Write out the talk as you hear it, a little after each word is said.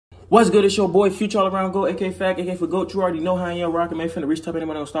What's good? It's your boy Future All Around Go, aka Fag, aka for Goat. You already know how I am rocking, man. Finna reach top,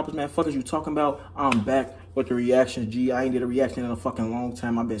 anyone gonna stop us, man. Fuck is you talking about? I'm back with the reactions, G. I ain't did a reaction in a fucking long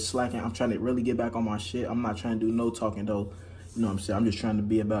time. I've been slacking. I'm trying to really get back on my shit. I'm not trying to do no talking though. You know what I'm saying? I'm just trying to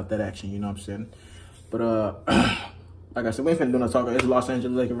be about that action, you know what I'm saying? But like I said, we ain't finna do no talking. It's Los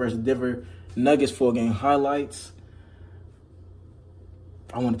Angeles Lakers versus Denver Nuggets 4-game highlights.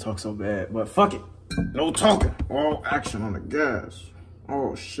 I want to talk so bad, but fuck it. No talking. All action on the gas.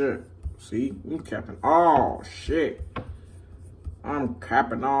 Oh, shit. See? I'm capping. Oh, shit. I'm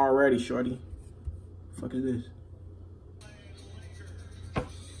capping already, shorty. The fuck is this?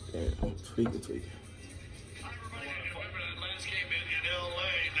 Yeah, I'm tweaking.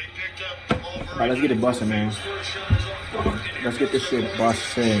 Alright, let's get it busting, man. Let's get this shit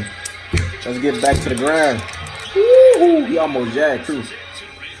busting. Let's get back to the grind. Woo-hoo. He almost jagged, too.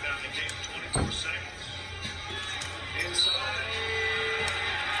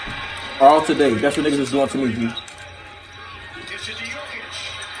 All today. That's what niggas is doing to me, G.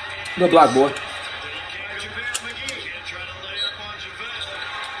 Good block, boy.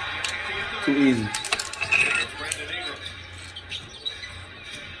 Too easy.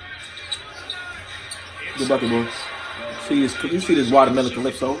 Good bucket, boy. You see this watermelon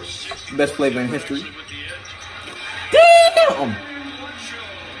calypso. Best flavor in history. Damn!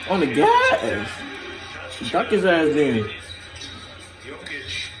 On the gas. Duck his ass in.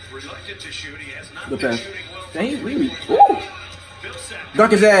 Good pass. Dang, really? Ooh!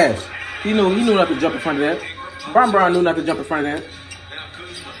 Duck his ass. He knew not to jump in front of that. Brown knew not to jump in front of that.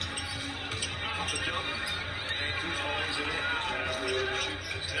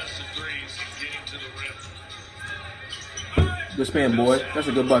 Good spin, boy. That's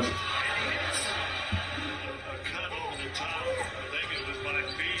a good bucket.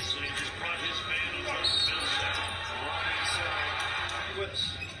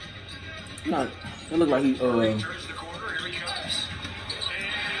 Nah, it looked like he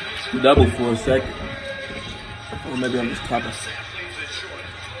doubled for a second. Or maybe I'm just copping.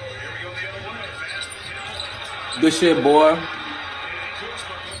 Good shit, boy.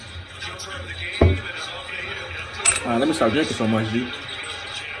 Alright, let me start drinking so much, G.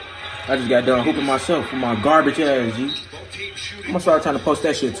 I just got done hooping myself for my garbage ass, G. I'm gonna start trying to post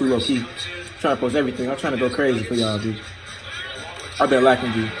that shit too, low key. Trying to post everything. I'm trying to go crazy for y'all, G. I've been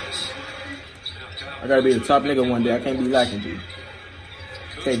lacking, G. I gotta be the top nigga one day. I can't be lacking, G.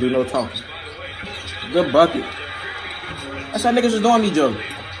 Can't do no talking. Good bucket. That's how niggas is doing me, Joe.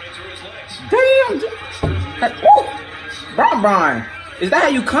 Damn, G. Hey, Brian. Is that how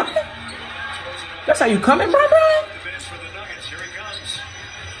you coming? That's how you coming, Brian?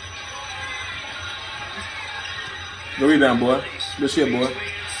 Good rebound, boy. Good shit, boy.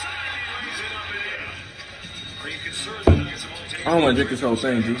 I don't want to drink this whole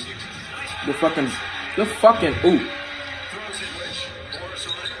thing, G. The fucking, ooh.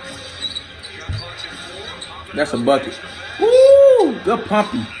 That's a bucket. Woo! Good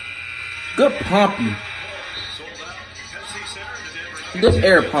pumpy. Good pumpy. Good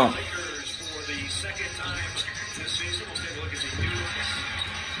air pump.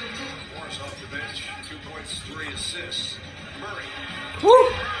 Woo!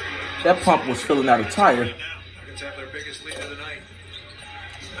 That pump was filling out a tire.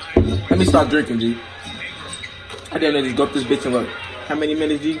 Let me stop drinking, G. I didn't just go up this bitch in what? How many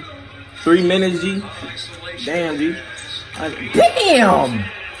minutes, G? 3 minutes, G? Damn, G. Damn!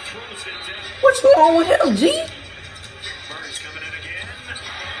 What's wrong with him, G?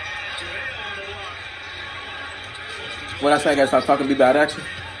 What I say, I gotta start talking be bad action?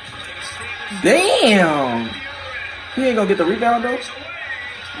 Damn! He ain't gonna get the rebound, though?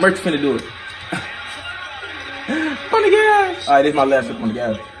 Merch finna do it. On the gas! Alright, this is my last trip on the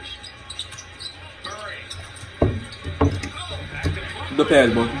gas. Good pass,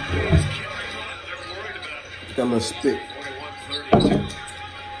 bro. That little spit.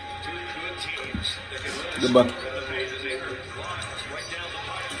 Good bucket.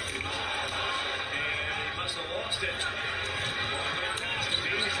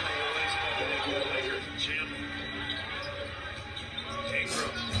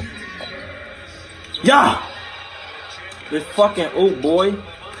 Yeah! This fucking old boy.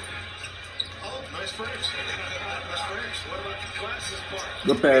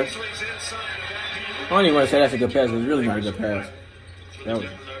 Good pass. I don't even want to say that's a good pass. It's really not a good pass. That was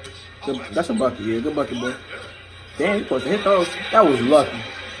good. That's a bucket, yeah. Good bucket, boy. Damn, you supposed to hit those. That was lucky.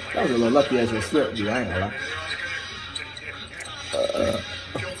 That was a little lucky as a slip, dude. I ain't gonna lie.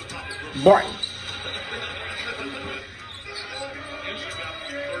 Barton.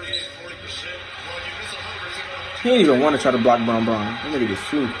 He didn't even want to try to block Bron. That nigga just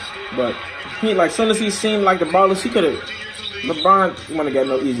flew. But he like, soon as he seen like the ballers, he could have. LeBron wouldn't have got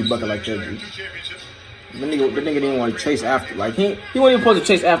no easy bucket like that, dude. The nigga didn't want to chase after. Like he wasn't even supposed to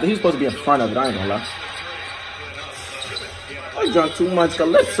chase after. He was supposed to be in front of it. I ain't gonna lie. I drunk too much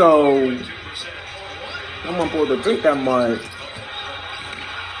Calypso. I'm not supposed to drink that much.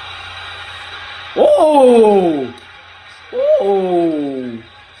 Oh! Oh!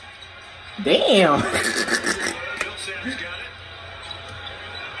 Damn!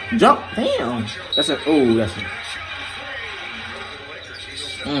 Jump! Damn! That's a. Oh, that's a.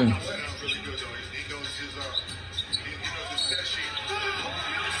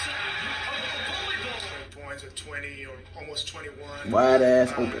 Wide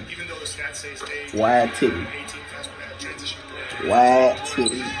ass open. Wide titty. Wide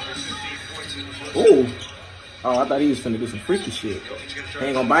titty. Ooh. Oh, I thought he was finna do some freaky shit. He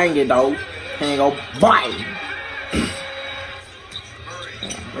ain't gonna bang it, though. He ain't gonna bang.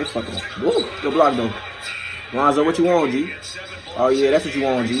 They fucking. Ooh, good block, though. Lonzo, what you want, G? Oh, yeah, that's what you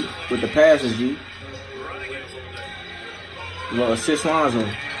want, G. With the passes, G. Little assist, Lonzo.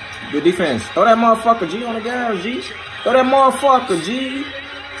 Good defense. Throw that motherfucker, G, on the ground, G. Throw that motherfucker, G.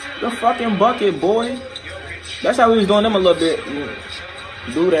 The fucking bucket, boy. That's how we was doing them a little bit.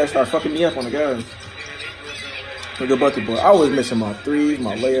 Dude that start fucking me up on the guys. Good bucket, boy. I was missing my threes,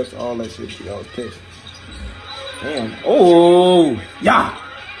 my layups, all that shit. I was pissed. Damn. Oh, yeah.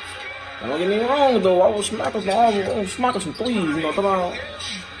 Don't get me wrong, though. I was smacking some threes, you know, come on.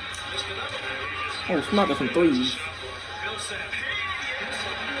 I was smacking some threes.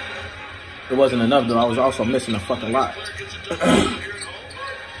 It wasn't enough, though. I was also missing a fucking lot.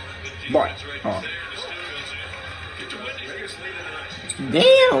 Boy. Oh.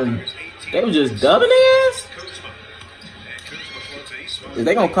 Damn. They were just dubbing their ass? Is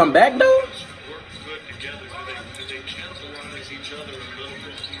they gonna come back, though?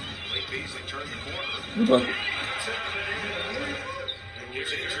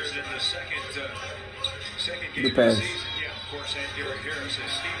 Good pass.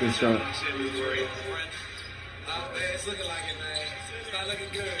 Good shot. It's looking like it, man. It's not looking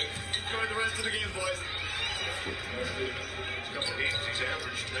good. Enjoy the rest of the game, boys.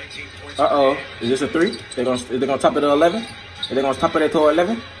 Uh-oh. Is this a 3? Is they gonna top it to 11? Are they gonna top it to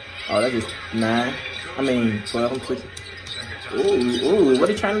 11? Oh, that's just 9. I mean, 12. I'm clicking. Ooh, what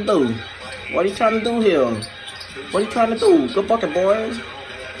are you trying to do? What are you trying to do here? What are you trying to do? Good bucket, boys.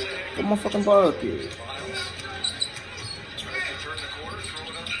 Good motherfucking bucket.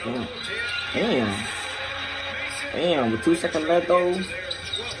 Damn, with 2 seconds left, though.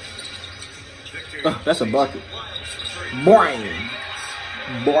 That's a bucket. Boing.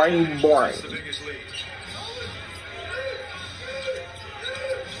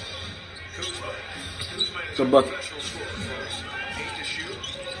 It's a bucket.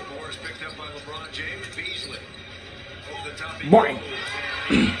 Boing.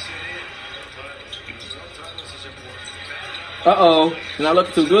 Uh-oh. It's not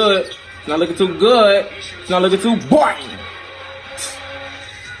looking too good. It's not looking too good. It's not looking too boing.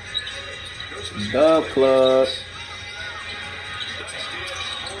 Dub club.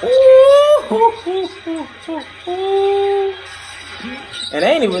 And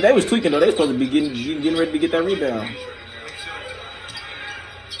they was tweaking though. They was supposed to be getting ready to get that rebound.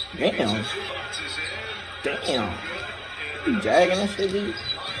 Damn. You jagging that shit, G?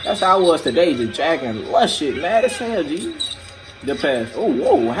 That's how I was today, just jagging lush shit, mad as hell, G. Good pass. Oh,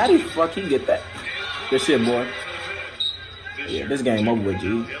 whoa, how the fuck he get that? Good shit, boy. Yeah, this game over with,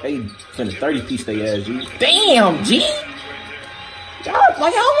 G. They finna 30-piece they ass, G. Damn, G! Y'all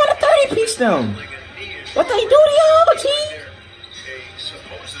want to 30-piece them. What they do to y'all, G?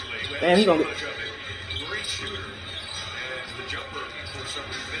 Damn, he gonna get...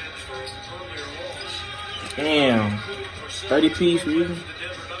 Damn. 30-piece, G.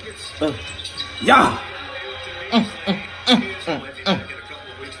 Yeah!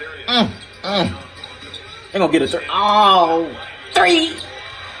 They gonna get a 3. Oh, 3.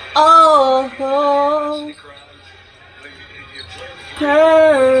 Oh,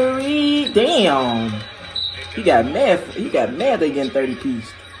 Curry. Damn. He got mad they getting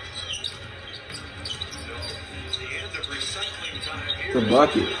 30-piece. The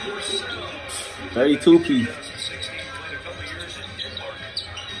bucket. 32-piece.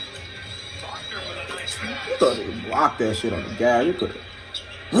 You thought they could block that shit on the guy. You could have.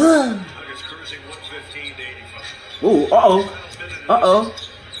 Ooh, uh-oh.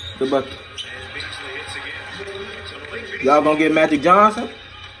 Good bucket. Y'all gonna get Magic Johnson?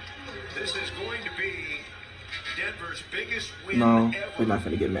 This is going to be Denver's biggest win No, ever we're not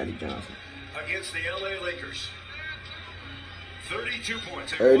gonna get Magic Johnson. against the LA Lakers. 32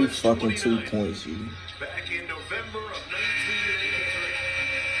 points. 30 fucking 2 points, G. Back in November of 1983.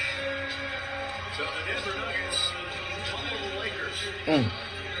 So the Denver Nuggets pummeled the Lakers.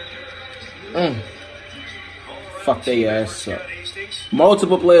 Fuck they ass up.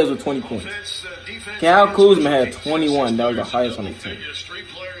 Multiple players with 20 points. Kyle Kuzma had 21. That was the highest on the team. Three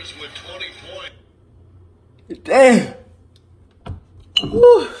players with 20 points. Damn.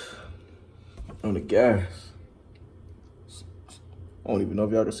 Woo. On the gas. I don't even know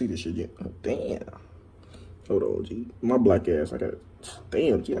if y'all can see this shit yet. Oh, damn. Hold on, G. My black ass. I got it.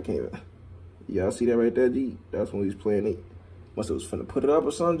 Damn, G. I can't even. Y'all see that right there, G? That's when he was playing it. Must have was finna put it up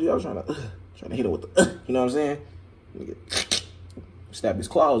or something, G. I was trying to hit him with the, you know what I'm saying? Stab his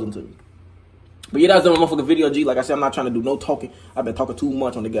claws into me. But yeah, that's the motherfucking video, G. Like I said, I'm not trying to do no talking. I've been talking too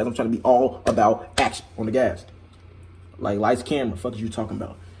much on the gas. I'm trying to be all about action on the gas. Like lights, camera. Fuck is you talking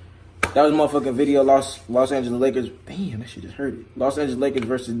about? That was motherfucking video. Los Angeles Lakers. Damn, that shit just hurt it. Los Angeles Lakers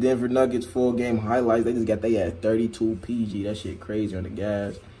versus Denver Nuggets full game highlights. They just got they at 32 PG. That shit crazy on the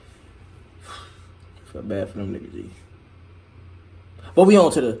gas. Feel bad for them niggas, G. But we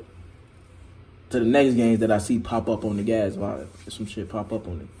on to the next games that I see pop up on the gas. Wow, some shit pop up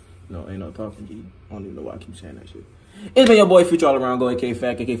on it. No, ain't no talking, G. I don't even know why I keep saying that shit. It's been your boy, Future All Around, Go AK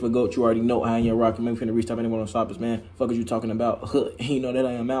Fat, AK for GOAT. You already know I ain't your rocket. Maybe finna restart anyone on stoppers, man. Fuck is you talking about? You know that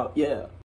I am out. Yeah.